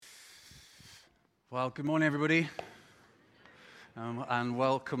Well, good morning, everybody, and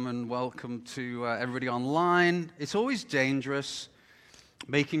welcome to everybody online. It's always dangerous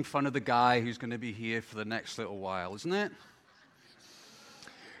making fun of the guy who's going to be here for the next little while, isn't it?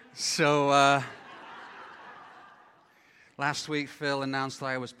 So, last week, Phil announced that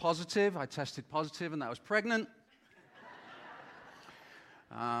I was positive. I tested positive, and that I was pregnant.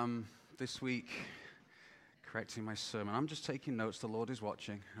 This week, correcting my sermon. I'm just taking notes. The Lord is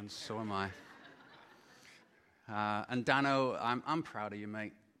watching, and so am I. And Dano, I'm proud of you,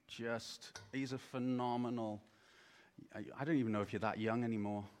 mate. He's a phenomenal. I don't even know if you're that young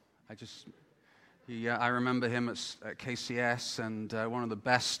anymore. I remember him at KCS, and one of the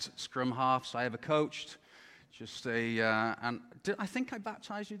best scrum halves I ever coached. I think I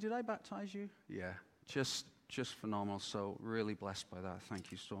baptized you. Did I baptize you? Yeah, just phenomenal. So really blessed by that.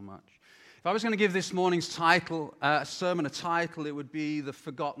 Thank you so much. If I was going to give this morning's sermon a title, it would be The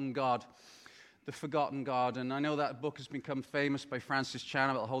Forgotten God. The Forgotten God. And I know that book has become famous by Francis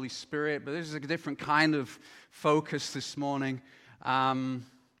Chan about the Holy Spirit, but this is a different kind of focus this morning.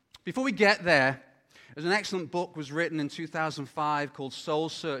 Before we get there, there's an excellent book was written in 2005 called Soul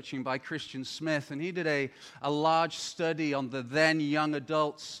Searching by Christian Smith, and he did a large study on the then young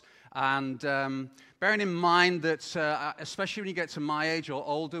adults. And bearing in mind that, especially when you get to my age or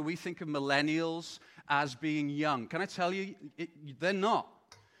older, we think of millennials as being young. Can I tell you, they're not.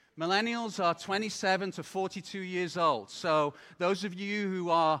 Millennials are 27 to 42 years old. So those of you who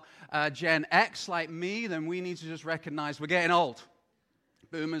are Gen X like me, then we need to just recognize we're getting old.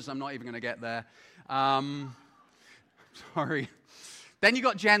 Boomers, I'm not even going to get there. Sorry. Then you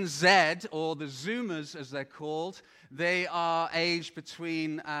got Gen Z, or the Zoomers as they're called. They are aged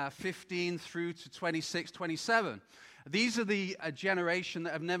between 15 through to 26, 27. These are the generation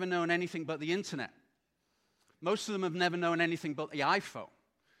that have never known anything but the internet. Most of them have never known anything but the iPhone.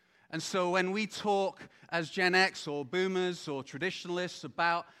 And so when we talk as Gen X or boomers or traditionalists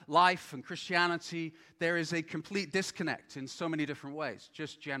about life and Christianity, there is a complete disconnect in so many different ways,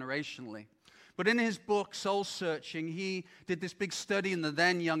 just generationally. But in his book, Soul Searching, he did this big study in the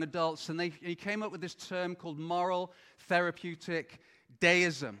then young adults, and he came up with this term called moral therapeutic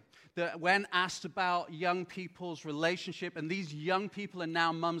deism. That when asked about young people's relationship, and these young people are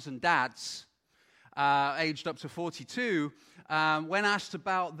now mums and dads, aged up to 42, when asked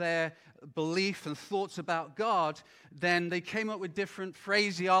about their belief and thoughts about God, then they came up with different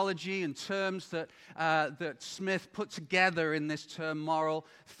phraseology and terms that Smith put together in this term, moral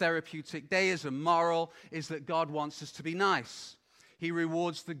therapeutic deism. Moral is that God wants us to be nice. He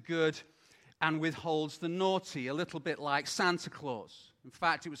rewards the good and withholds the naughty, a little bit like Santa Claus. In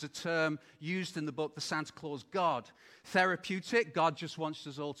fact, it was a term used in the book, The Santa Claus God. Therapeutic, God just wants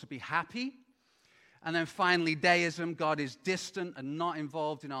us all to be happy. And then finally, deism, God is distant and not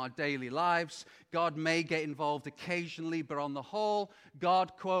involved in our daily lives. God may get involved occasionally, but on the whole,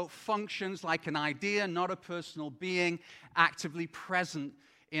 God, quote, functions like an idea, not a personal being, actively present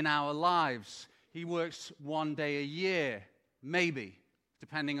in our lives. He works one day a year, maybe,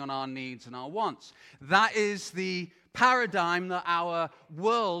 depending on our needs and our wants. That is the paradigm that our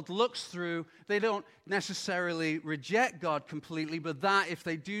world looks through. They don't necessarily reject God completely, but that, if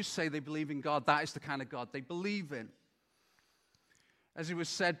they do say they believe in God, that is the kind of God they believe in. As it was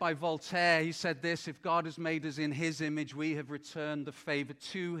said by Voltaire, he said this: if God has made us in his image, we have returned the favor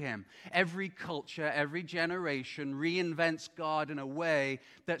to him. Every culture, every generation reinvents God in a way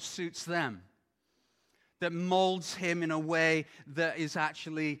that suits them, that molds him in a way that is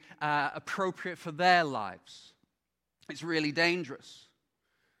actually appropriate for their lives. It's really dangerous.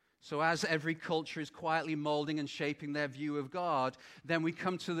 So as every culture is quietly molding and shaping their view of God, then we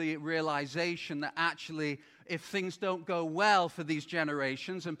come to the realization that actually, if things don't go well for these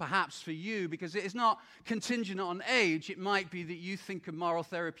generations, and perhaps for you, because it is not contingent on age, it might be that you think of moral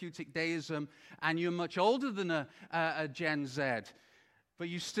therapeutic deism and you're much older than a Gen Z, but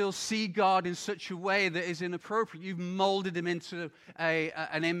you still see God in such a way that is inappropriate. You've molded him into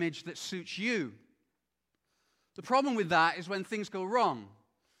an image that suits you. The problem with that is when things go wrong.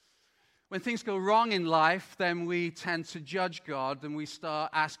 When things go wrong in life, then we tend to judge God and we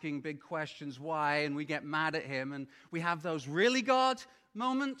start asking big questions why, and we get mad at him, and we have those really God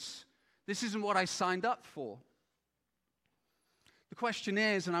moments. This isn't what I signed up for. The question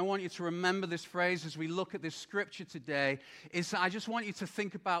is, and I want you to remember this phrase as we look at this scripture today, is I just want you to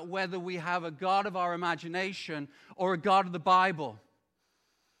think about whether we have a God of our imagination or a God of the Bible.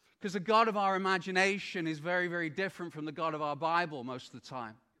 Because the God of our imagination is very, very different from the God of our Bible most of the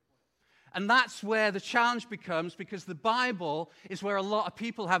time. And that's where the challenge becomes, because the Bible is where a lot of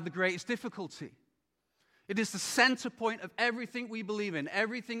people have the greatest difficulty. It is the center point of everything we believe in.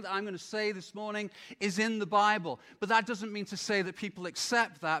 Everything that I'm going to say this morning is in the Bible. But that doesn't mean to say that people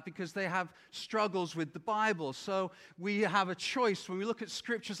accept that because they have struggles with the Bible. So we have a choice. When we look at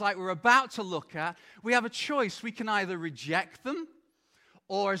scriptures like we're about to look at, we have a choice. We can either reject them,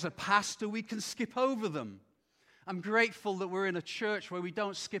 or as a pastor, we can skip over them. I'm grateful that we're in a church where we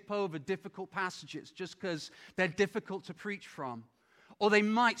don't skip over difficult passages just because they're difficult to preach from. Or they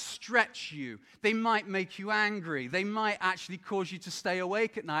might stretch you. They might make you angry. They might actually cause you to stay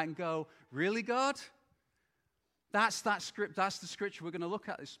awake at night and go, really, God? That's the scripture we're going to look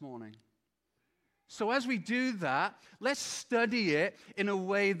at this morning. So as we do that, let's study it in a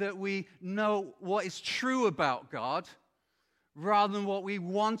way that we know what is true about God rather than what we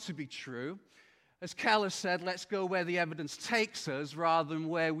want to be true. As Keller said, let's go where the evidence takes us rather than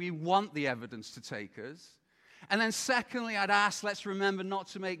where we want the evidence to take us. And then secondly, I'd ask, let's remember not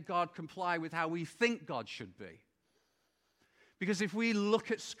to make God comply with how we think God should be. Because if we look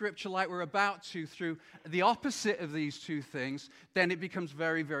at Scripture like we're about to through the opposite of these two things, then it becomes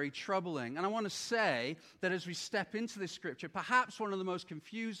very, very troubling. And I want to say that as we step into this Scripture, perhaps one of the most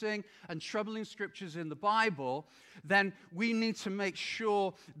confusing and troubling Scriptures in the Bible, then we need to make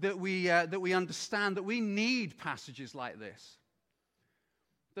sure that we understand that we need passages like this.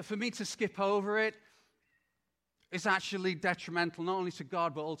 That for me to skip over it is actually detrimental not only to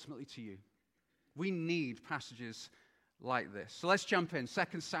God but ultimately to you. We need passages like this. So let's jump in.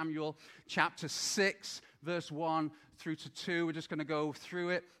 2 Samuel chapter 6, verse 1 through to 2. We're just going to go through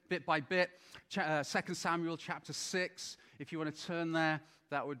it bit by bit. 2 Samuel chapter 6. If you want to turn there,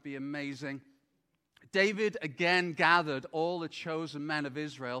 that would be amazing. David again gathered all the chosen men of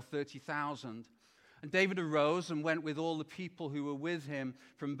Israel, 30,000. And David arose and went with all the people who were with him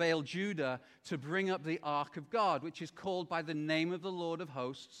from Baal Judah to bring up the ark of God, which is called by the name of the Lord of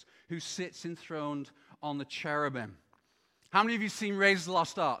hosts, who sits enthroned on the cherubim. How many of you have seen Raiders of the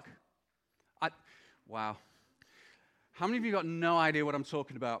Lost Ark? Wow. How many of you got no idea what I'm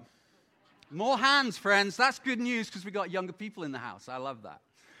talking about? More hands, friends. That's good news because we got younger people in the house. I love that.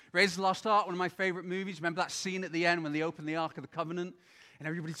 Raiders of the Lost Ark, one of my favorite movies. Remember that scene at the end when they open the Ark of the Covenant and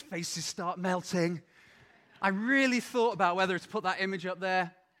everybody's faces start melting? I really thought about whether to put that image up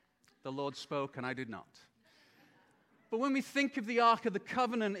there. The Lord spoke and I did not. But when we think of the Ark of the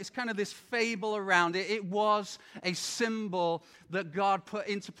Covenant, it's kind of this fable around it. It was a symbol that God put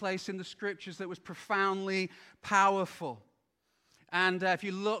into place in the Scriptures that was profoundly powerful. And if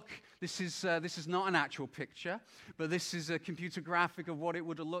you look, this is not an actual picture, but this is a computer graphic of what it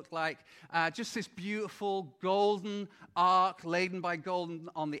would have looked like. Just this beautiful golden ark laden by gold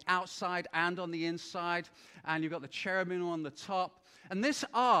on the outside and on the inside. And you've got the cherubim on the top. And this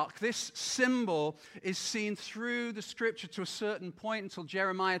ark, this symbol, is seen through the Scripture to a certain point until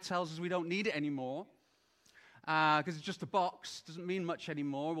Jeremiah tells us we don't need it anymore. Because it's just a box, doesn't mean much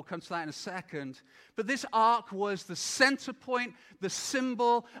anymore. We'll come to that in a second. But this ark was the center point, the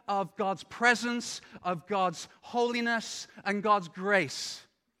symbol of God's presence, of God's holiness, and God's grace.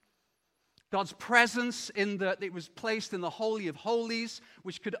 God's presence in that it was placed in the Holy of Holies,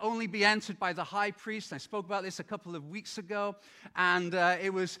 which could only be entered by the high priest. I spoke about this a couple of weeks ago, and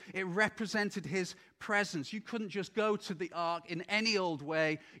it represented his presence. You couldn't just go to the ark in any old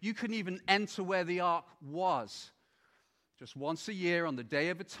way. You couldn't even enter where the ark was. Just once a year on the Day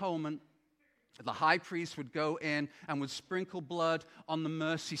of Atonement, the high priest would go in and would sprinkle blood on the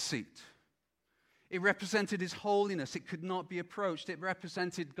mercy seat. It represented his holiness. It could not be approached. It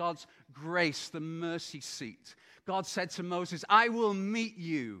represented God's grace, the mercy seat. God said to Moses, I will meet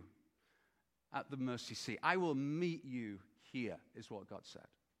you at the mercy seat. I will meet you here, is what God said.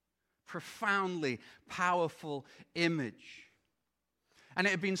 Profoundly powerful image. And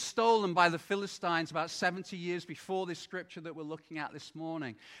it had been stolen by the Philistines about 70 years before this scripture that we're looking at this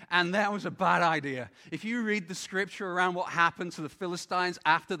morning. And that was a bad idea. If you read the scripture around what happened to the Philistines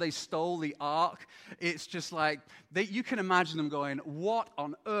after they stole the ark, it's just like, you can imagine them going, what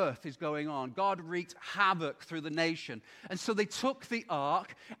on earth is going on? God wreaked havoc through the nation. And so they took the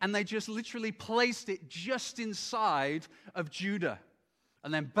ark and they just literally placed it just inside of Judah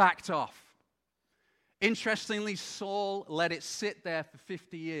and then backed off. Interestingly, Saul let it sit there for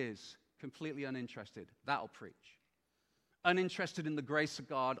 50 years, completely uninterested. That'll preach. Uninterested in the grace of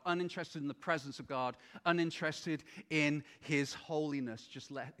God, uninterested in the presence of God, uninterested in his holiness. Just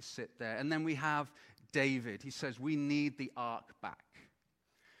let it sit there. And then we have David. He says, we need the ark back.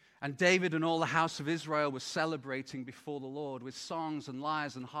 And David and all the house of Israel were celebrating before the Lord with songs and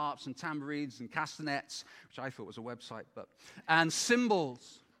lyres and harps and tambourines and castanets, which I thought was a website, and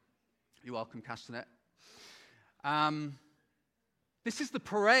cymbals. You're welcome, castanet. This is the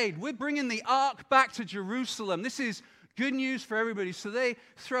parade. We're bringing the ark back to Jerusalem. This is good news for everybody. So they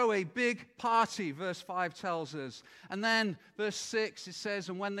throw a big party, verse 5 tells us. And then verse 6, it says,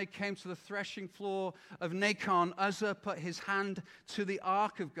 and when they came to the threshing floor of Nacon, Uzzah put his hand to the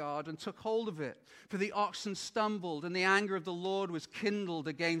ark of God and took hold of it. For the oxen stumbled, and the anger of the Lord was kindled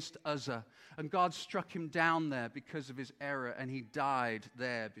against Uzzah. And God struck him down there because of his error, and he died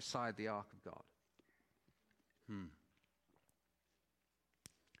there beside the ark of God.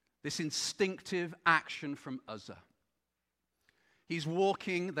 This instinctive action from Uzzah. He's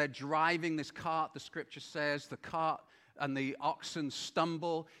walking, they're driving this cart, the scripture says. The cart and the oxen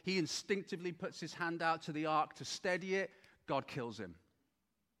stumble. He instinctively puts his hand out to the ark to steady it. God kills him.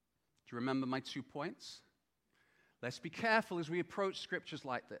 Do you remember my 2 points? Let's be careful as we approach scriptures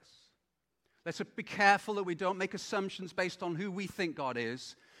like this. Let's be careful that we don't make assumptions based on who we think God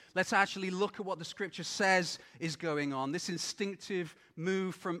is. Let's actually look at what the scripture says is going on. This instinctive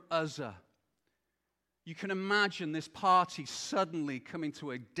move from Uzzah. You can imagine this party suddenly coming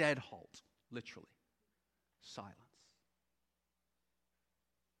to a dead halt, literally. Silence.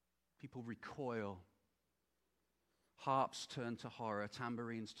 People recoil. Harps turn to horror.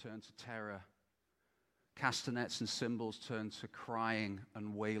 Tambourines turn to terror. Castanets and cymbals turn to crying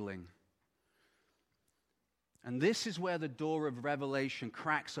and wailing. And this is where the door of revelation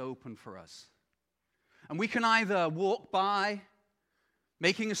cracks open for us. And we can either walk by,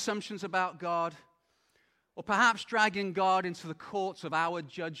 making assumptions about God, or perhaps dragging God into the courts of our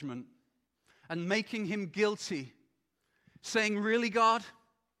judgment and making him guilty, saying, really, God?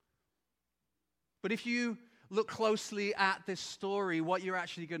 But if you look closely at this story, what you're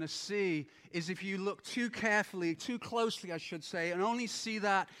actually going to see is if you look too carefully, too closely, I should say, and only see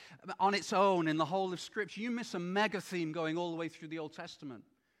that on its own in the whole of Scripture, you miss a mega theme going all the way through the Old Testament.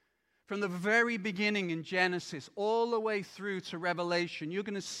 From the very beginning in Genesis all the way through to Revelation, you're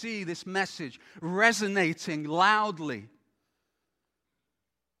going to see this message resonating loudly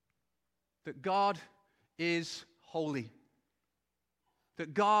that God is holy.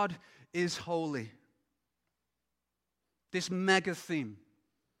 That God is holy. This mega theme.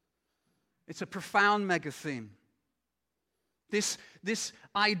 It's a profound mega theme. This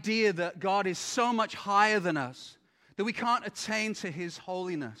idea that God is so much higher than us, that we can't attain to his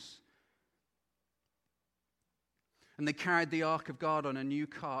holiness. And they carried the ark of God on a new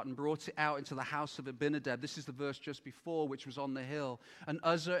cart and brought it out into the house of Abinadab. This is the verse just before, which was on the hill. And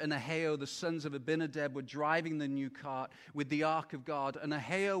Uzzah and Ahio, the sons of Abinadab, were driving the new cart with the ark of God. And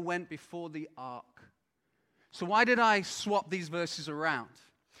Ahio went before the ark. So why did I swap these verses around?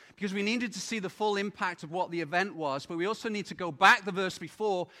 Because we needed to see the full impact of what the event was, but we also need to go back the verse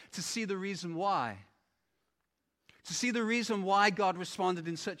before to see the reason why. To see the reason why God responded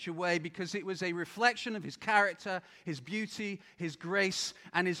in such a way, because it was a reflection of his character, his beauty, his grace,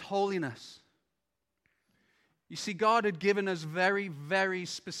 and his holiness. You see, God had given us very, very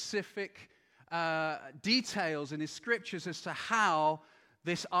specific details in his scriptures as to how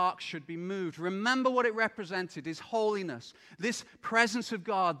this ark should be moved. Remember what it represented, his holiness, this presence of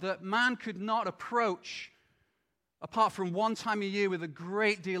God that man could not approach apart from one time a year with a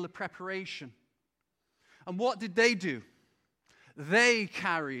great deal of preparation. And what did they do? They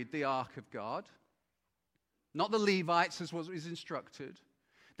carried the ark of God, not the Levites as was instructed.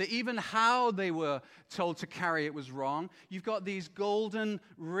 That even how they were told to carry it was wrong. You've got these golden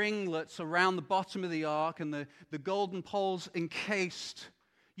ringlets around the bottom of the ark and the golden poles encased.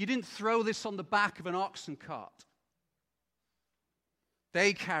 You didn't throw this on the back of an oxen cart.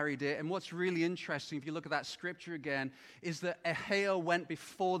 They carried it, and what's really interesting, if you look at that scripture again, is that Ahio went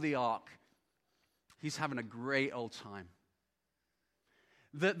before the ark. He's having a great old time.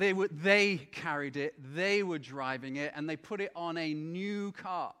 That they carried it, they were driving it, and they put it on a new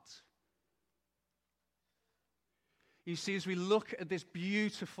cart. You see, as we look at this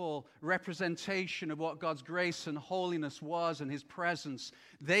beautiful representation of what God's grace and holiness was and his presence,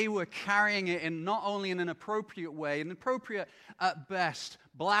 they were carrying it in not only in an appropriate way, inappropriate at best,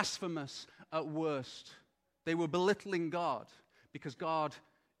 blasphemous at worst. They were belittling God because God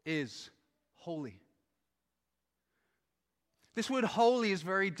is holy. This word holy is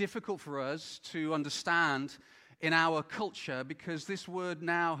very difficult for us to understand in our culture because this word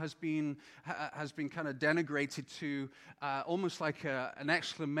now has been kind of denigrated to almost like an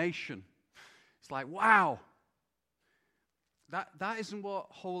exclamation. It's like, wow, that isn't what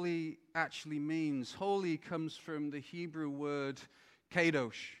holy actually means. Holy comes from the Hebrew word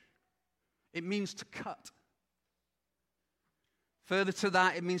kadosh. It means to cut. Further to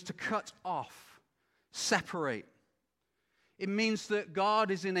that, it means to cut off, separate. It means that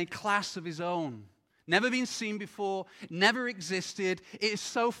God is in a class of his own. Never been seen before, never existed. It is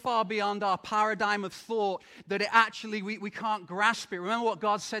so far beyond our paradigm of thought that it actually, we can't grasp it. Remember what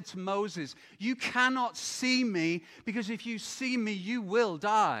God said to Moses, you cannot see me because if you see me, you will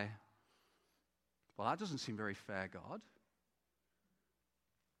die. Well, that doesn't seem very fair, God.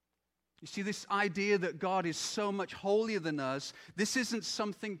 You see, this idea that God is so much holier than us, this isn't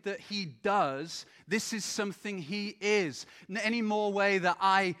something that he does. This is something he is. In any more way that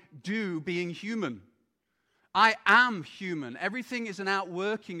I do being human. I am human. Everything is an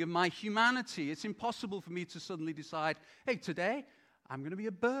outworking of my humanity. It's impossible for me to suddenly decide, hey, today I'm going to be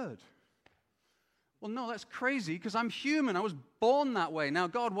a bird. Well, no, that's crazy because I'm human. I was born that way. Now,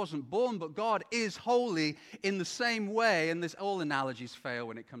 God wasn't born, but God is holy in the same way. And all analogies fail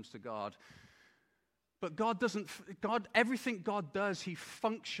when it comes to God. But everything God does, he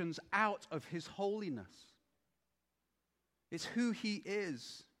functions out of his holiness. It's who he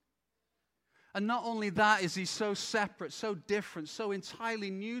is. And not only that is he so separate, so different, so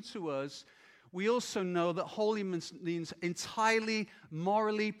entirely new to us, we also know that holiness means entirely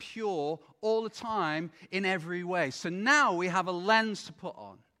morally pure all the time in every way. So now we have a lens to put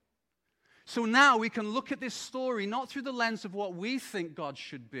on. So now we can look at this story not through the lens of what we think God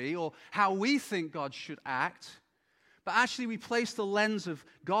should be or how we think God should act, but actually we place the lens of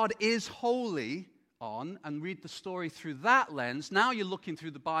God is holy on and read the story through that lens. Now you're looking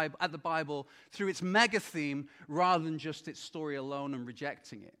through at the Bible through its mega theme rather than just its story alone and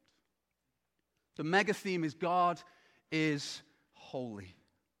rejecting it. The mega theme is God is holy.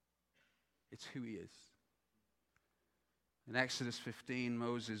 It's who he is. In Exodus 15,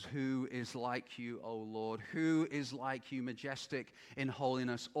 Moses, who is like you, O Lord? Who is like you, majestic in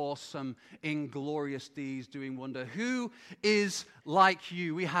holiness, awesome in glorious deeds, doing wonder? Who is like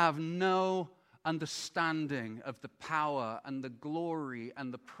you? We have no understanding of the power and the glory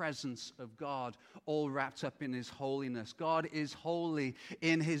and the presence of God, all wrapped up in his holiness. God is holy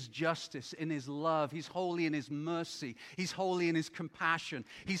in his justice, in his love. He's holy in his mercy. He's holy in his compassion.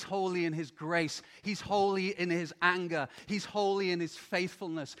 He's holy in his grace. He's holy in his anger. He's holy in his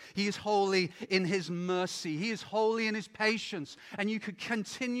faithfulness. He is holy in his mercy. He is holy in his patience. And you could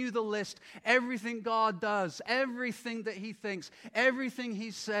continue the list. Everything God does, everything that he thinks, everything he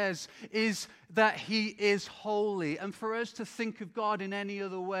says is that he is holy. And for us to think of God in any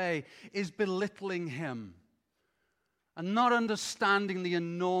other way is belittling him and not understanding the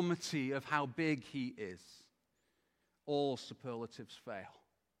enormity of how big he is. All superlatives fail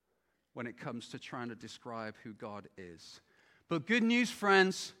when it comes to trying to describe who God is. But good news,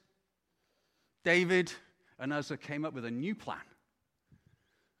 friends, David and Uzzah came up with a new plan.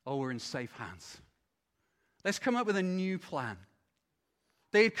 Oh, we're in safe hands. Let's come up with a new plan.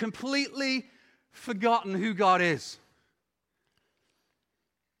 They had completely forgotten who God is.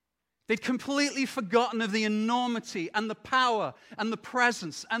 They'd completely forgotten of the enormity and the power and the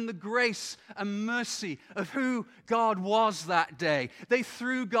presence and the grace and mercy of who God was that day. They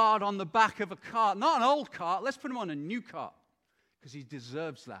threw God on the back of a cart, not an old cart, let's put him on a new cart because he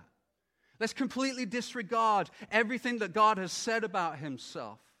deserves that. Let's completely disregard everything that God has said about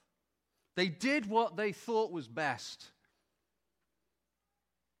himself. They did what they thought was best.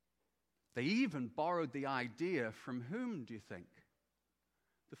 They even borrowed the idea from whom, do you think?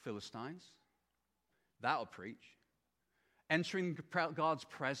 The Philistines. That'll preach. Entering God's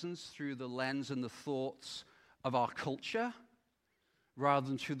presence through the lens and the thoughts of our culture rather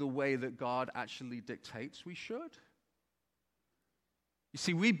than through the way that God actually dictates we should. You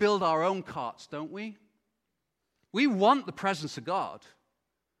see, we build our own carts, don't we? We want the presence of God.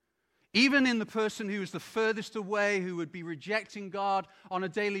 Even in the person who is the furthest away, who would be rejecting God on a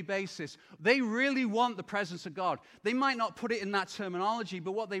daily basis, they really want the presence of God. They might not put it in that terminology,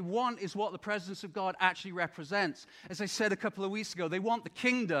 but what they want is what the presence of God actually represents. As I said a couple of weeks ago, they want the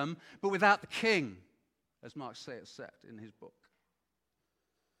kingdom, but without the king, as Mark Sayers said in his book.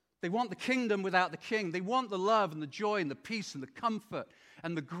 They want the kingdom without the king. They want the love and the joy and the peace and the comfort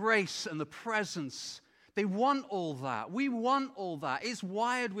and the grace and the presence. They want all that. We want all that. It's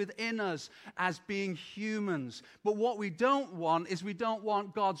wired within us as being humans. But what we don't want is we don't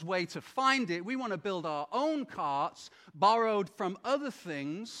want God's way to find it. We want to build our own carts, borrowed from other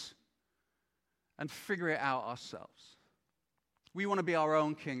things, and figure it out ourselves. We want to be our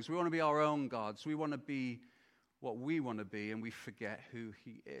own kings. We want to be our own gods. We want to be what we want to be, and we forget who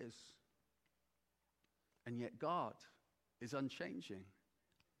he is. And yet God is unchanging.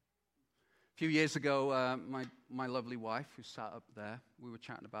 A few years ago, my lovely wife, who sat up there, we were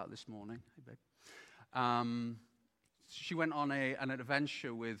chatting about this morning. Hey, babe. She went on an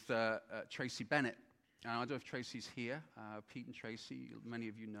adventure with Tracy Bennett. I don't know if Tracy's here. Pete and Tracy, many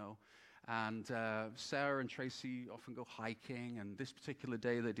of you know. And Sarah and Tracy often go hiking, and this particular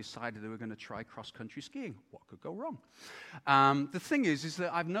day they decided they were going to try cross-country skiing. What could go wrong? The thing is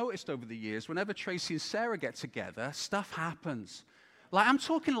that I've noticed over the years, whenever Tracy and Sarah get together, stuff happens. Like, I'm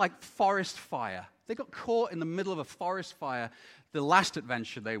talking like forest fire. They got caught in the middle of a forest fire the last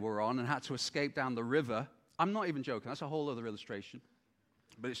adventure they were on and had to escape down the river. I'm not even joking. That's a whole other illustration.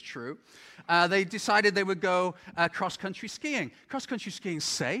 But it's true. They decided they would go cross-country skiing. Cross-country skiing is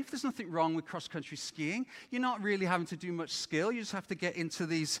safe. There's nothing wrong with cross-country skiing. You're not really having to do much skill. You just have to get into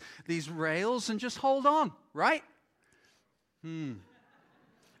these rails and just hold on, right? I'm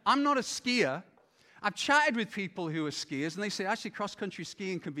not a skier. I've chatted with people who are skiers, and they say, actually, cross-country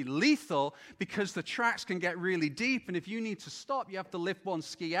skiing can be lethal because the tracks can get really deep, and if you need to stop, you have to lift one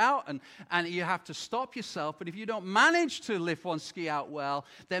ski out, and you have to stop yourself. But if you don't manage to lift one ski out well,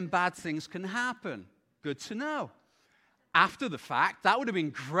 then bad things can happen. Good to know. After the fact, that would have been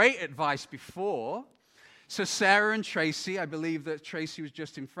great advice before. So Sarah and Tracy, I believe that Tracy was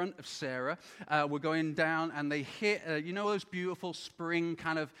just in front of Sarah, were going down, and they hit, you know those beautiful spring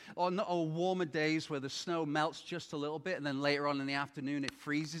kind of, or warmer days where the snow melts just a little bit, and then later on in the afternoon it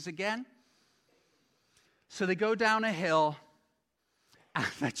freezes again? So they go down a hill, and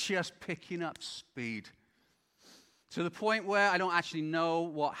they're just picking up speed. To the point where I don't actually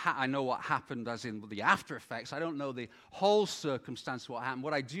know I know what happened as in the after effects. I don't know the whole circumstance of what happened.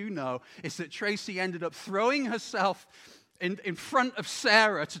 What I do know is that Tracy ended up throwing herself in front of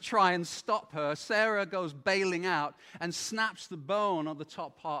Sarah to try and stop her. Sarah goes bailing out and snaps the bone on the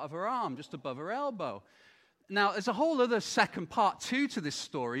top part of her arm, just above her elbow. Now, there's a whole other second part, too, to this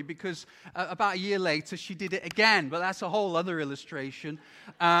story, because about a year later, she did it again, but that's a whole other illustration.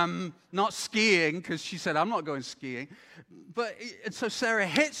 Not skiing, because she said, I'm not going skiing. But so Sarah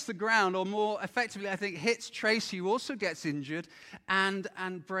hits the ground, or more effectively, I think, hits Tracy, who also gets injured, and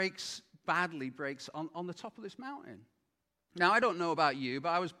breaks on the top of this mountain. Now, I don't know about you, but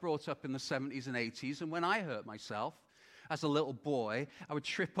I was brought up in the 70s and 80s, and when I hurt myself, as a little boy, I would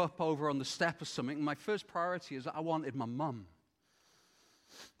trip up over on the step or something, and my first priority is that I wanted my mum.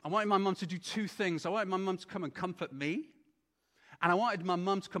 I wanted my mum to do two things. I wanted my mum to come and comfort me, and I wanted my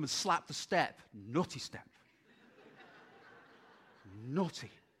mum to come and slap the step. Naughty step.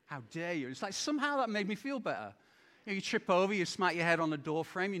 Naughty. How dare you? It's like somehow that made me feel better. You trip over, you smack your head on the door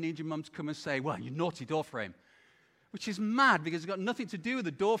frame, you need your mum to come and say, well, you naughty door frame. Which is mad because it's got nothing to do with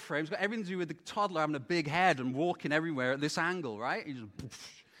the door frame. It's got everything to do with the toddler having a big head and walking everywhere at this angle, right?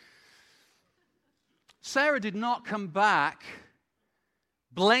 Sarah did not come back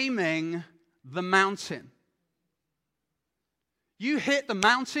blaming the mountain. You hit the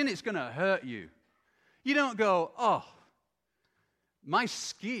mountain, it's going to hurt you. You don't go, oh, my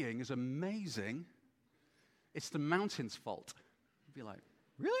skiing is amazing. It's the mountain's fault. You'd be like,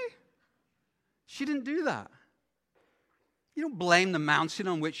 really? She didn't do that. You don't blame the mountain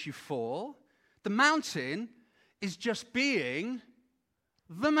on which you fall. The mountain is just being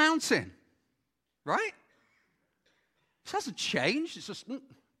the mountain, right? It hasn't changed. It's just,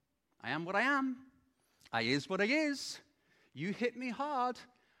 I am what I am. I is what I is. You hit me hard.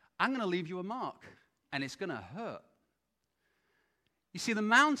 I'm going to leave you a mark, and it's going to hurt. You see, the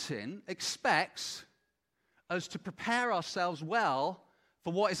mountain expects us to prepare ourselves well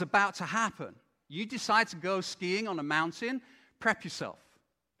for what is about to happen. You decide to go skiing on a mountain, prep yourself,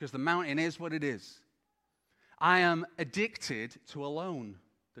 because the mountain is what it is. I am addicted to Alone,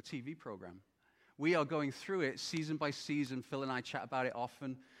 the TV program. We are going through it season by season. Phil and I chat about it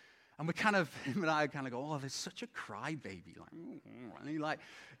often. And him and I kind of go, oh, there's such a crybaby.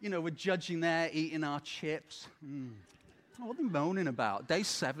 We're judging there, eating our chips. What are they moaning about? Day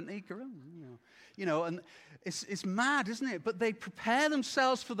 70? And it's mad, isn't it? But they prepare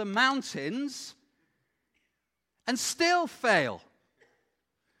themselves for the mountains and still fail.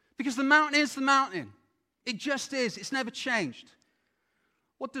 Because the mountain is the mountain. It just is. It's never changed.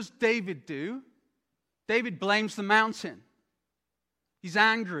 What does David do? David blames the mountain. He's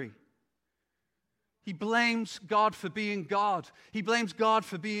angry. He blames God for being God. He blames God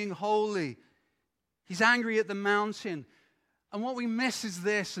for being holy. He's angry at the mountain. And what we miss is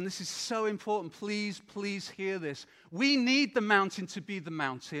this, and this is so important. Please, please hear this. We need the mountain to be the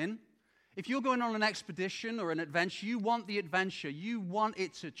mountain. If you're going on an expedition or an adventure, you want the adventure. You want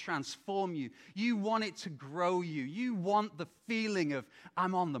it to transform you. You want it to grow you. You want the feeling of,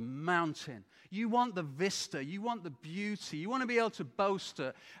 I'm on the mountain. You want the vista. You want the beauty. You want to be able to boast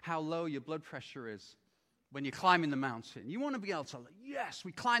at how low your blood pressure is when you're climbing the mountain. You want to be able to, yes,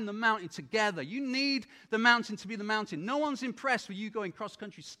 we climbed the mountain together. You need the mountain to be the mountain. No one's impressed with you going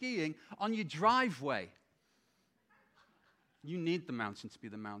cross-country skiing on your driveway. You need the mountain to be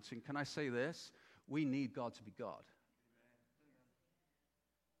the mountain. Can I say this? We need God to be God.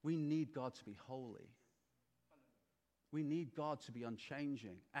 We need God to be holy. We need God to be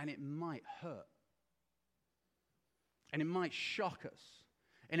unchanging. And it might hurt. And it might shock us.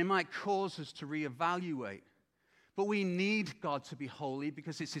 And it might cause us to reevaluate. But we need God to be holy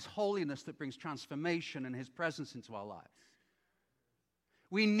because it's His holiness that brings transformation and His presence into our lives.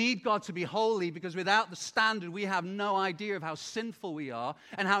 We need God to be holy because without the standard, we have no idea of how sinful we are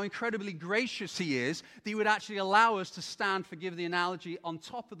and how incredibly gracious He is that He would actually allow us to stand, forgive the analogy, on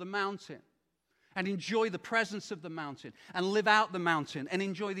top of the mountain and enjoy the presence of the mountain and live out the mountain and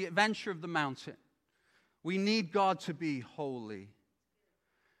enjoy the adventure of the mountain. We need God to be holy.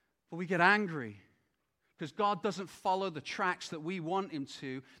 But we get angry because God doesn't follow the tracks that we want Him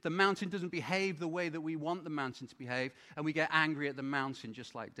to. The mountain doesn't behave the way that we want the mountain to behave, and we get angry at the mountain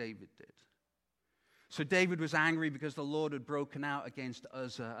just like David did. So David was angry because the Lord had broken out against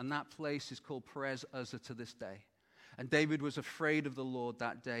Uzzah, and that place is called Perez Uzzah to this day. And David was afraid of the Lord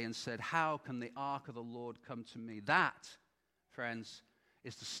that day and said, "How can the ark of the Lord come to me?" That, friends,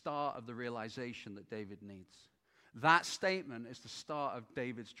 is the start of the realization that David needs. That statement is the start of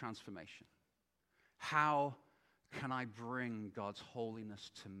David's transformation. How can I bring God's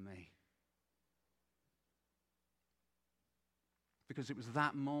holiness to me? Because it was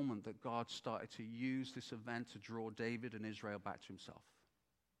that moment that God started to use this event to draw David and Israel back to Himself.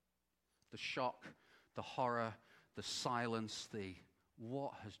 The shock, the horror, the silence, the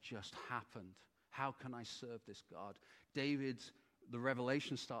what has just happened? How can I serve this God? David's, the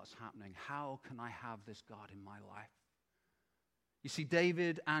revelation starts happening. How can I have this God in my life? You see,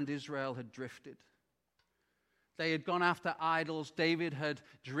 David and Israel had drifted. They had gone after idols. David had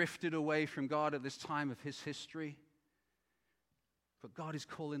drifted away from God at this time of his history. But God is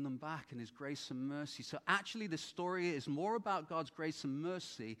calling them back in His grace and mercy. So actually, this story is more about God's grace and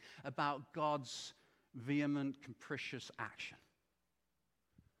mercy, about God's vehement, capricious action.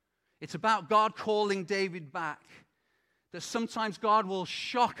 It's about God calling David back. That sometimes God will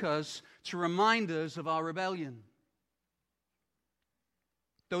shock us to remind us of our rebellion.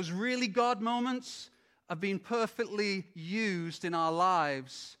 Those really God moments have been perfectly used in our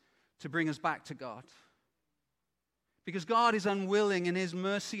lives to bring us back to God. Because God is unwilling in His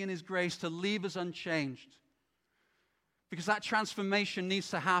mercy and His grace to leave us unchanged. Because that transformation needs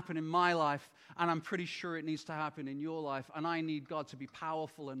to happen in my life, and I'm pretty sure it needs to happen in your life, and I need God to be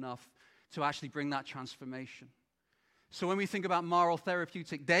powerful enough to actually bring that transformation. So when we think about moral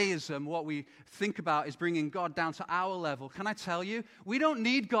therapeutic deism, what we think about is bringing God down to our level. Can I tell you, we don't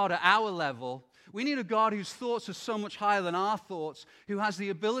need God at our level. We need a God whose thoughts are so much higher than our thoughts, who has the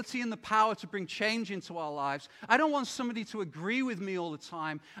ability and the power to bring change into our lives. I don't want somebody to agree with me all the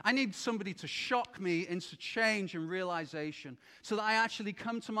time. I need somebody to shock me into change and realization so that I actually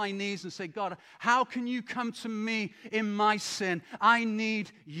come to my knees and say, God, how can you come to me in my sin? I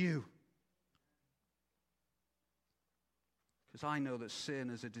need you. Because I know that sin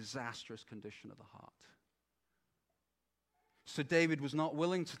is a disastrous condition of the heart. So David was not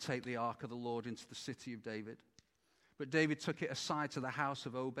willing to take the ark of the Lord into the city of David. But David took it aside to the house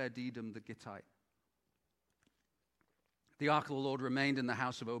of Obed-Edom the Gittite. The ark of the Lord remained in the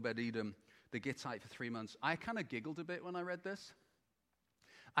house of Obed-Edom the Gittite for 3 months. I kind of giggled a bit when I read this.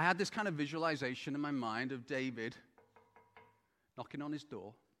 I had this kind of visualization in my mind of David knocking on his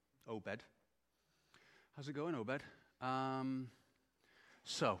door. Obed. How's it going, Obed?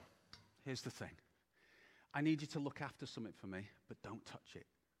 So, here's the thing. I need you to look after something for me, but don't touch it.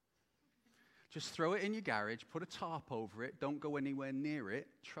 Just throw it in your garage, put a tarp over it, don't go anywhere near it,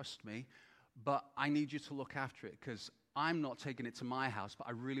 trust me, but I need you to look after it because I'm not taking it to my house, but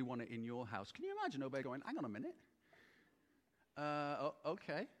I really want it in your house. Can you imagine Obed going, hang on a minute?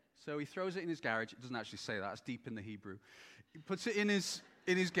 Okay. So he throws it in his garage. It doesn't actually say that. It's deep in the Hebrew. He puts it in his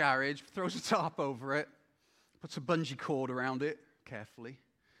garage, throws a tarp over it, puts a bungee cord around it carefully,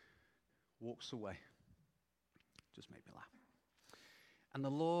 walks away. Just made me laugh. And the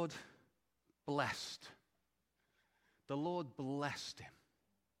Lord blessed him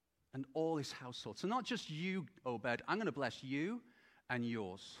and all his household. So not just you, Obed. I'm going to bless you and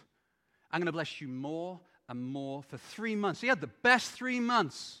yours. I'm going to bless you more and more for 3 months. He had the best 3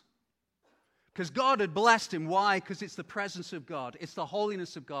 months because God had blessed him. Why? Because it's the presence of God. It's the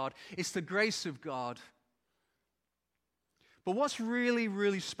holiness of God. It's the grace of God. But what's really,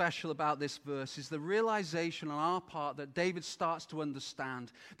 really special about this verse is the realization on our part that David starts to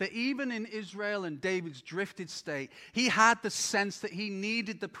understand that even in Israel and David's drifted state, he had the sense that he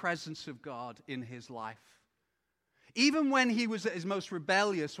needed the presence of God in his life. Even when he was at his most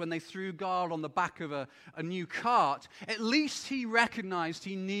rebellious, when they threw God on the back of a new cart, at least he recognized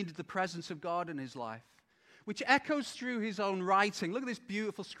he needed the presence of God in his life, which echoes through his own writing. Look at this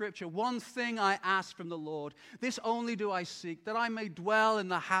beautiful scripture. One thing I ask from the Lord, this only do I seek, that I may dwell in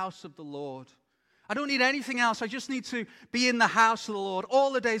the house of the Lord. I don't need anything else. I just need to be in the house of the Lord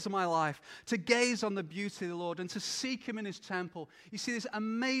all the days of my life, to gaze on the beauty of the Lord and to seek him in his temple. You see, this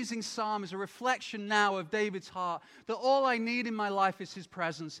amazing psalm is a reflection now of David's heart, that all I need in my life is his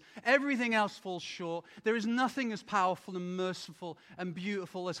presence. Everything else falls short. There is nothing as powerful and merciful and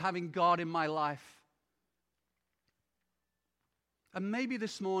beautiful as having God in my life. And maybe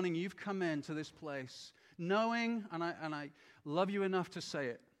this morning you've come into this place knowing, and I love you enough to say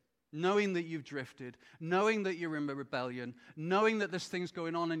it, knowing that you've drifted, knowing that you're in rebellion, knowing that there's things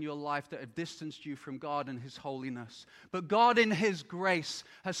going on in your life that have distanced you from God and his holiness. But God in his grace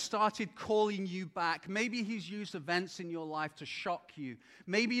has started calling you back. Maybe he's used events in your life to shock you.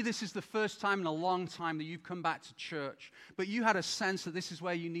 Maybe this is the first time in a long time that you've come back to church, but you had a sense that this is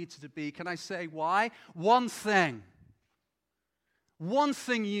where you needed to be. Can I say why? One thing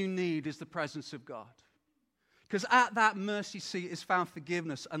you need is the presence of God. Because at that mercy seat is found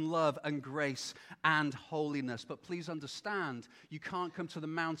forgiveness and love and grace and holiness. But please understand, you can't come to the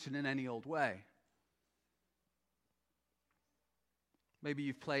mountain in any old way. Maybe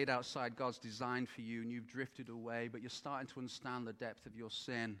you've played outside God's design for you and you've drifted away, but you're starting to understand the depth of your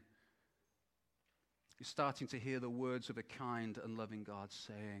sin. You're starting to hear the words of a kind and loving God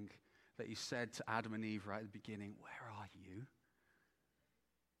saying that he said to Adam and Eve right at the beginning, "Where are you?"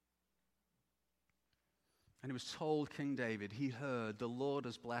 And it was told King David, he heard, "The Lord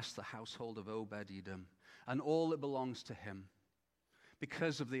has blessed the household of Obed-Edom and all that belongs to him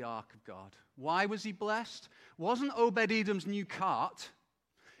because of the ark of God." Why was he blessed? It wasn't Obed-Edom's new cart.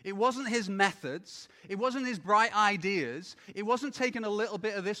 It wasn't his methods. It wasn't his bright ideas. It wasn't taking a little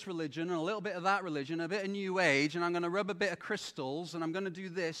bit of this religion and a little bit of that religion, a bit of New Age, and I'm going to rub a bit of crystals, and I'm going to do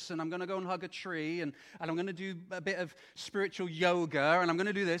this, and I'm going to go and hug a tree, and I'm going to do a bit of spiritual yoga, and I'm going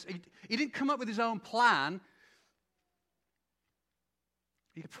to do this. He didn't come up with his own plan.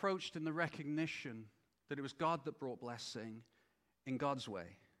 He approached in the recognition that it was God that brought blessing in God's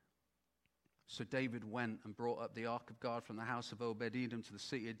way. So David went and brought up the ark of God from the house of Obed-Edom to the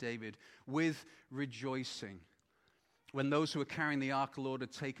city of David with rejoicing. When those who were carrying the ark of the Lord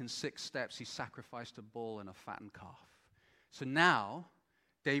had taken 6 steps, he sacrificed a bull and a fattened calf. So now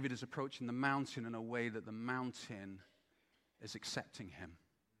David is approaching the mountain in a way that the mountain is accepting him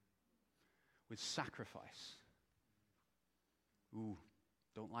with sacrifice. Ooh.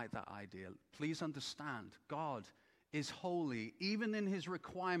 Don't like that idea. Please understand, God is holy, even in his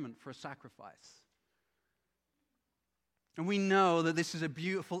requirement for a sacrifice. And we know that this is a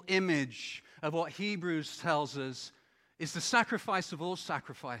beautiful image of what Hebrews tells us is the sacrifice of all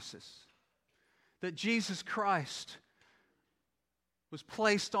sacrifices. That Jesus Christ was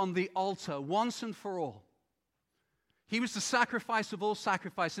placed on the altar once and for all. He was the sacrifice of all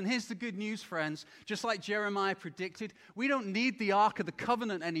sacrifice. And here's the good news, friends. Just like Jeremiah predicted, we don't need the Ark of the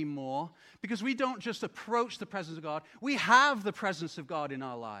Covenant anymore because we don't just approach the presence of God. We have the presence of God in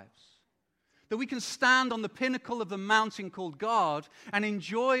our lives. That we can stand on the pinnacle of the mountain called God and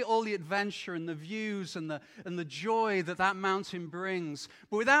enjoy all the adventure and the views and the joy that that mountain brings,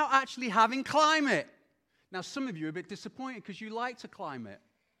 but without actually having climbed it. Now, some of you are a bit disappointed because you like to climb it.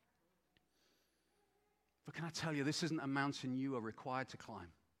 But can I tell you, this isn't a mountain you are required to climb.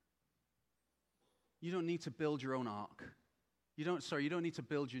 You don't need to build your own ark. You don't need to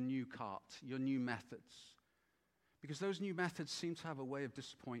build your new cart, your new methods. Because those new methods seem to have a way of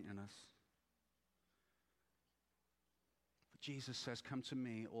disappointing us. But Jesus says, "Come to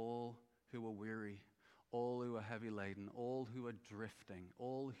me, all who are weary, all who are heavy laden, all who are drifting,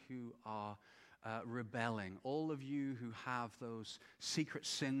 all who are rebelling, all of you who have those secret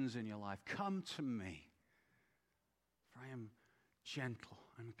sins in your life. Come to me. For I am gentle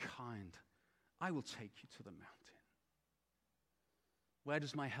and kind. I will take you to the mountain." Where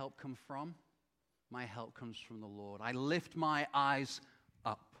does my help come from? My help comes from the Lord. I lift my eyes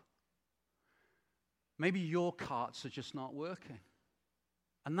up. Maybe your carts are just not working.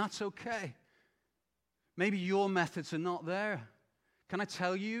 And that's okay. Maybe your methods are not there. Can I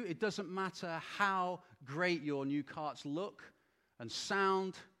tell you, it doesn't matter how great your new carts look and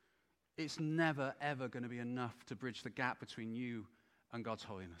sound, it's never, ever going to be enough to bridge the gap between you and God's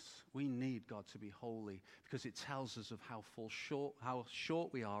holiness. We need God to be holy because it tells us of how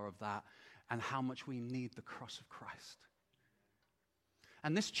short we are of that and how much we need the cross of Christ.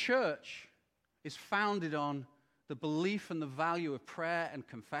 And this church is founded on the belief and the value of prayer and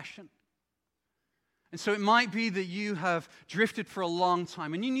confession. And so it might be that you have drifted for a long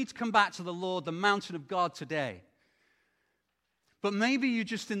time and you need to come back to the Lord, the mountain of God today. But maybe you're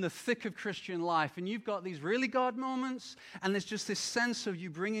just in the thick of Christian life and you've got these really God moments, and there's just this sense of you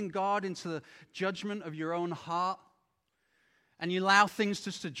bringing God into the judgment of your own heart, and you allow things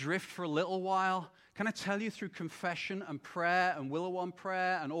just to drift for a little while. Can I tell you, through confession and prayer and Willow One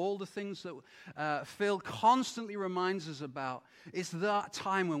prayer and all the things that Phil constantly reminds us about, it's that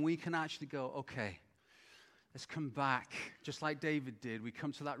time when we can actually go, okay, let's come back, just like David did. We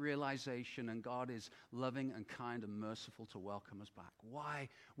come to that realization, and God is loving and kind and merciful to welcome us back. Why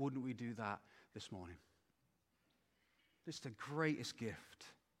wouldn't we do that this morning? It's the greatest gift.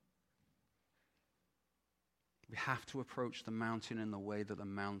 We have to approach the mountain in the way that the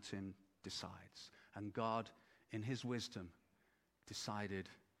mountain decides. And God, in his wisdom, decided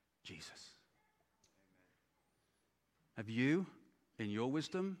Jesus. Have you, in your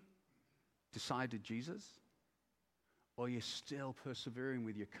wisdom, decided Jesus? Or you're still persevering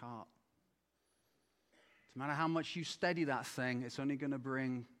with your cart? No matter how much you steady that thing, it's only going to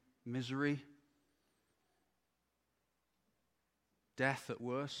bring misery, death at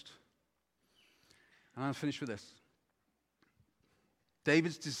worst. And I'll finish with this.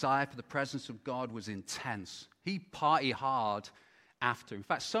 David's desire for the presence of God was intense. He partied hard after. In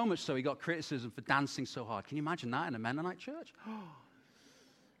fact, so much so he got criticism for dancing so hard. Can you imagine that in a Mennonite church?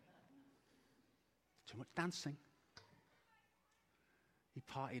 Too much dancing. He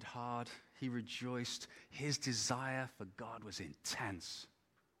partied hard. He rejoiced. His desire for God was intense.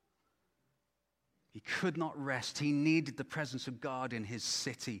 He could not rest. He needed the presence of God in his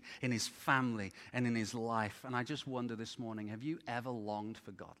city, in his family, and in his life. And I just wonder this morning, have you ever longed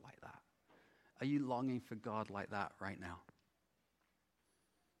for God like that? Are you longing for God like that right now?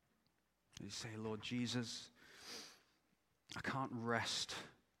 You say, Lord Jesus, I can't rest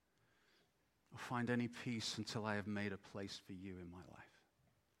or find any peace until I have made a place for you in my life.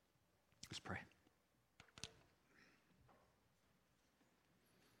 Let's pray.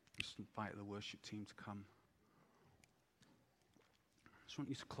 Just invite the worship team to come. I just want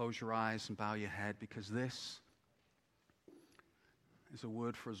you to close your eyes and bow your head, because this is a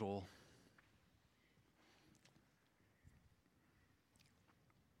word for us all.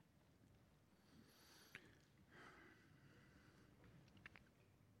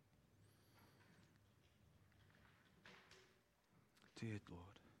 Dear Lord,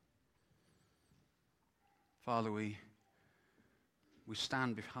 Father, we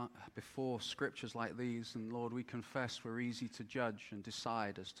stand before scriptures like these, and Lord, we confess we're easy to judge and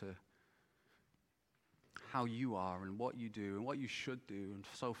decide as to how you are and what you do and what you should do. And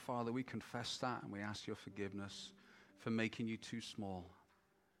so, Father, we confess that, and we ask your forgiveness for making you too small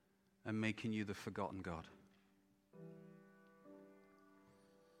and making you the forgotten God.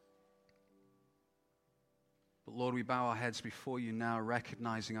 But Lord, we bow our heads before you now,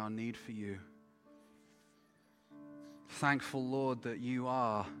 recognizing our need for you. Thankful, Lord, that you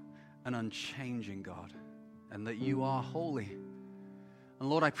are an unchanging God and that you are holy. And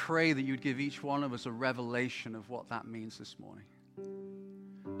Lord, I pray that you'd give each one of us a revelation of what that means this morning.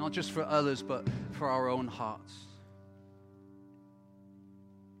 Not just for others, but for our own hearts.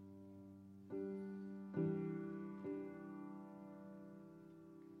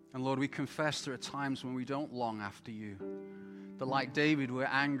 And Lord, we confess there are times when we don't long after you. That like David, we're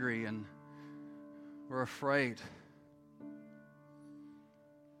angry and we're afraid.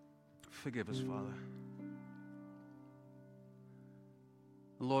 Forgive us, Father.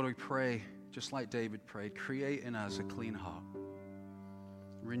 And Lord, we pray, just like David prayed, create in us a clean heart.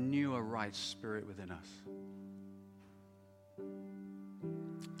 Renew a right spirit within us.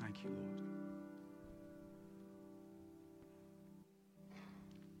 Thank you, Lord.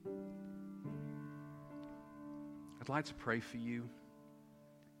 I'd like to pray for you.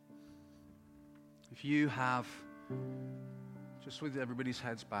 If you have, just with everybody's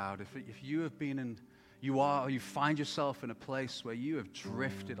heads bowed, if you have been in, you find yourself in a place where you have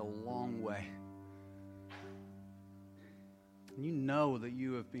drifted a long way, and you know that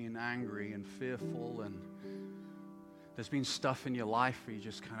you have been angry and fearful, and there's been stuff in your life where you're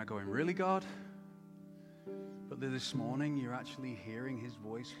just kind of going, really, God? But this morning you're actually hearing his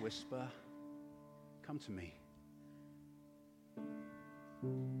voice whisper, come to me.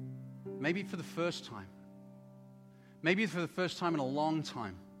 Maybe for the first time. Maybe for the first time in a long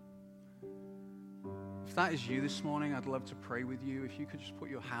time. If that is you this morning, I'd love to pray with you. If you could just put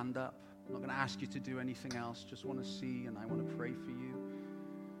your hand up. I'm not going to ask you to do anything else. Just want to see, and I want to pray for you.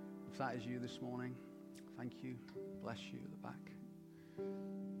 If that is you this morning, thank you. Bless you at the back.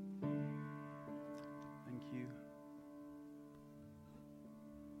 Thank you.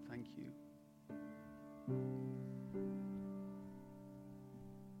 Thank you.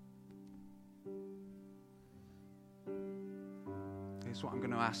 Here's what I'm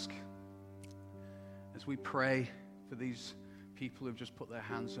going to ask. As we pray for these people who've just put their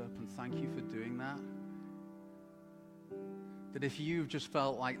hands up, and thank you for doing that, that if you've just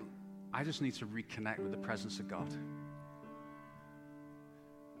felt like, I just need to reconnect with the presence of God.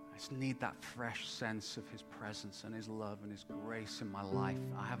 I just need that fresh sense of his presence and his love and his grace in my life.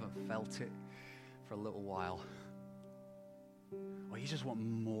 I haven't felt it for a little while. Or you just want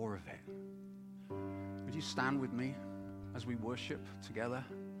more of it. Would you stand with me as we worship together?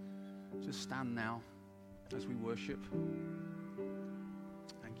 Just stand now as we worship.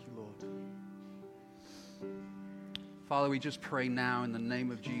 Thank you, Lord. Father, we just pray now in the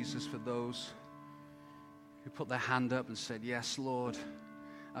name of Jesus for those who put their hand up and said, yes, Lord,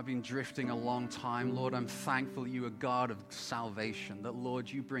 I've been drifting a long time. Lord, I'm thankful you are God of salvation, that,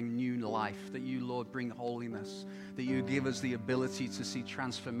 Lord, you bring new life, that you, Lord, bring holiness, that you give us the ability to see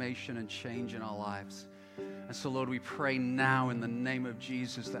transformation and change in our lives. And so, Lord, we pray now in the name of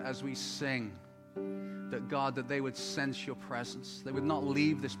Jesus that as we sing, that, God, that they would sense your presence. They would not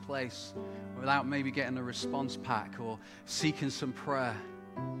leave this place without maybe getting a response pack or seeking some prayer.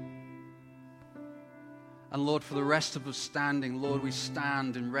 And, Lord, for the rest of us standing, Lord, we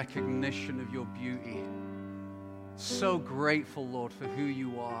stand in recognition of your beauty. So grateful, Lord, for who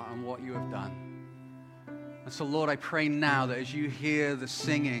you are and what you have done. And so, Lord, I pray now that as you hear the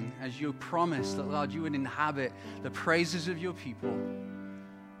singing, as you promise that, Lord, you would inhabit the praises of your people,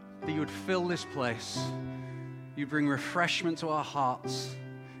 that you would fill this place. You bring refreshment to our hearts,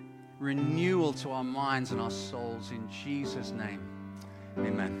 renewal to our minds and our souls. In Jesus' name,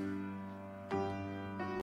 amen.